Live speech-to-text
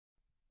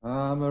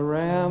I'm a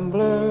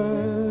rambler,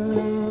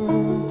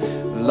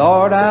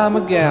 Lord, I'm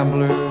a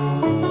gambler.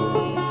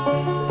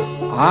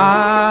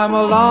 I'm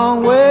a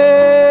long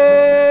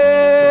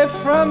way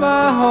from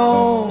my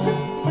home.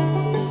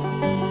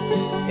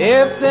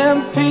 If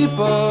them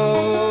people,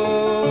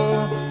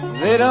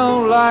 they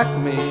don't like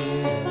me,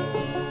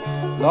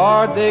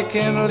 Lord, they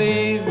can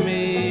leave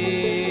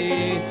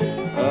me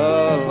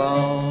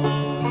alone.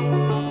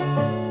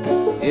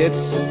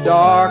 It's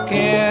dark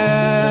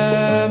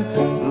and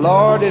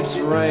Lord, it's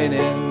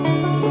raining,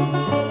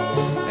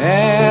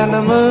 and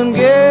the moon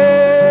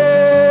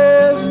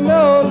gives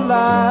no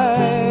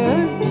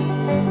light.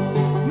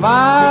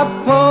 My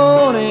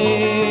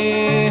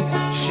pony,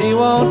 she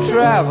won't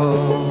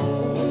travel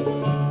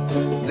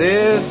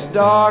this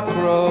dark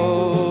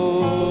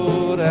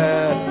road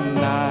at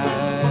night.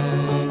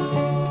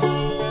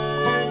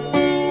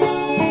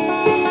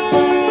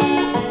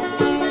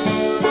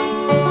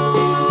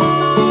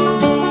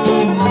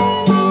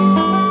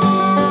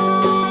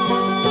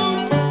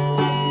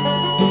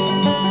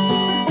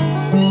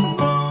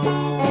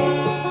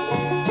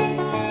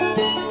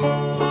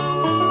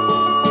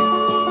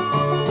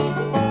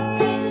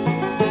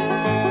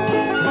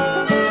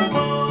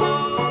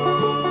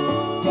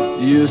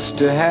 Used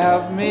to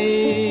have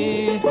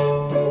me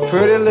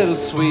pretty little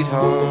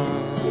sweetheart.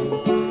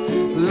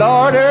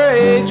 Lord, her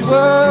age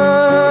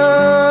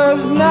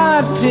was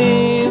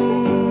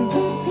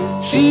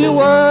 19. She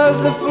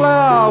was the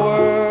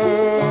flower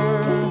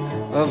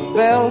of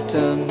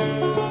Belton,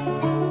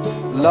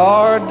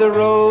 Lord, the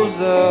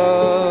rose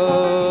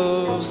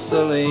of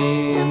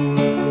Celine.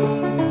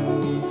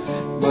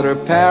 But her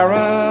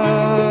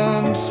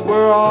parents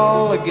were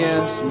all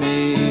against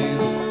me,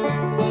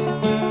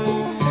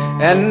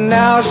 and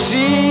now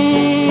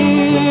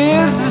she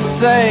is the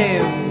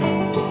same.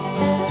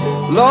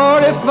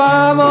 Lord, if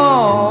I'm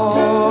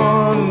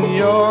on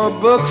your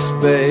books,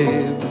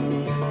 babe,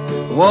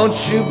 won't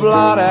you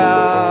blot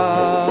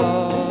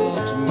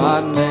out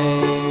my name?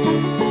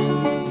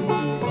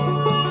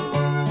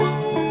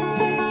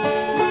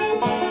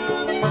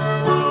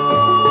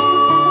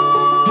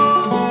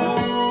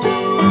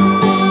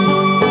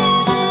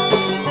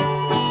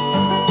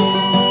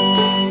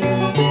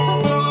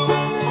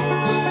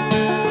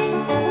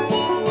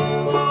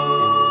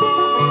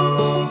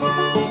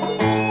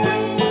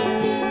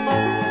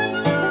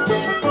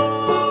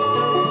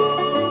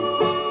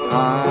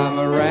 I'm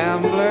a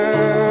rambler,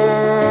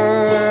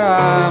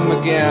 I'm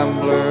a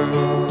gambler.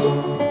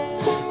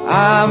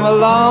 I'm a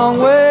long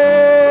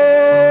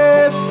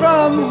way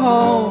from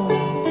home.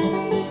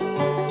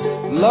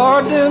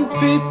 Lord, them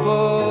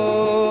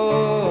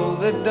people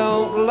that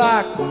don't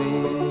like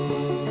me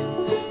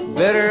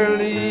better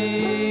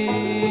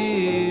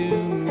leave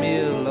me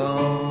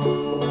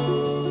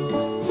alone.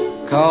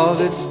 'Cause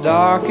it's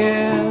dark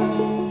and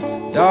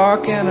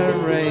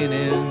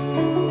a-raining,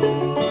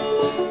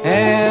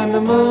 and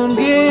the moon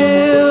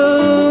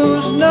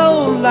gives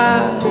no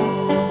light.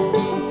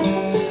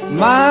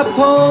 My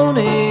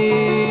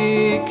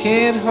pony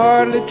can't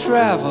hardly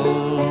travel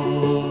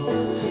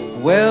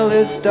well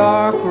this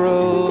dark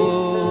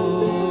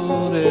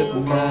road at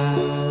night.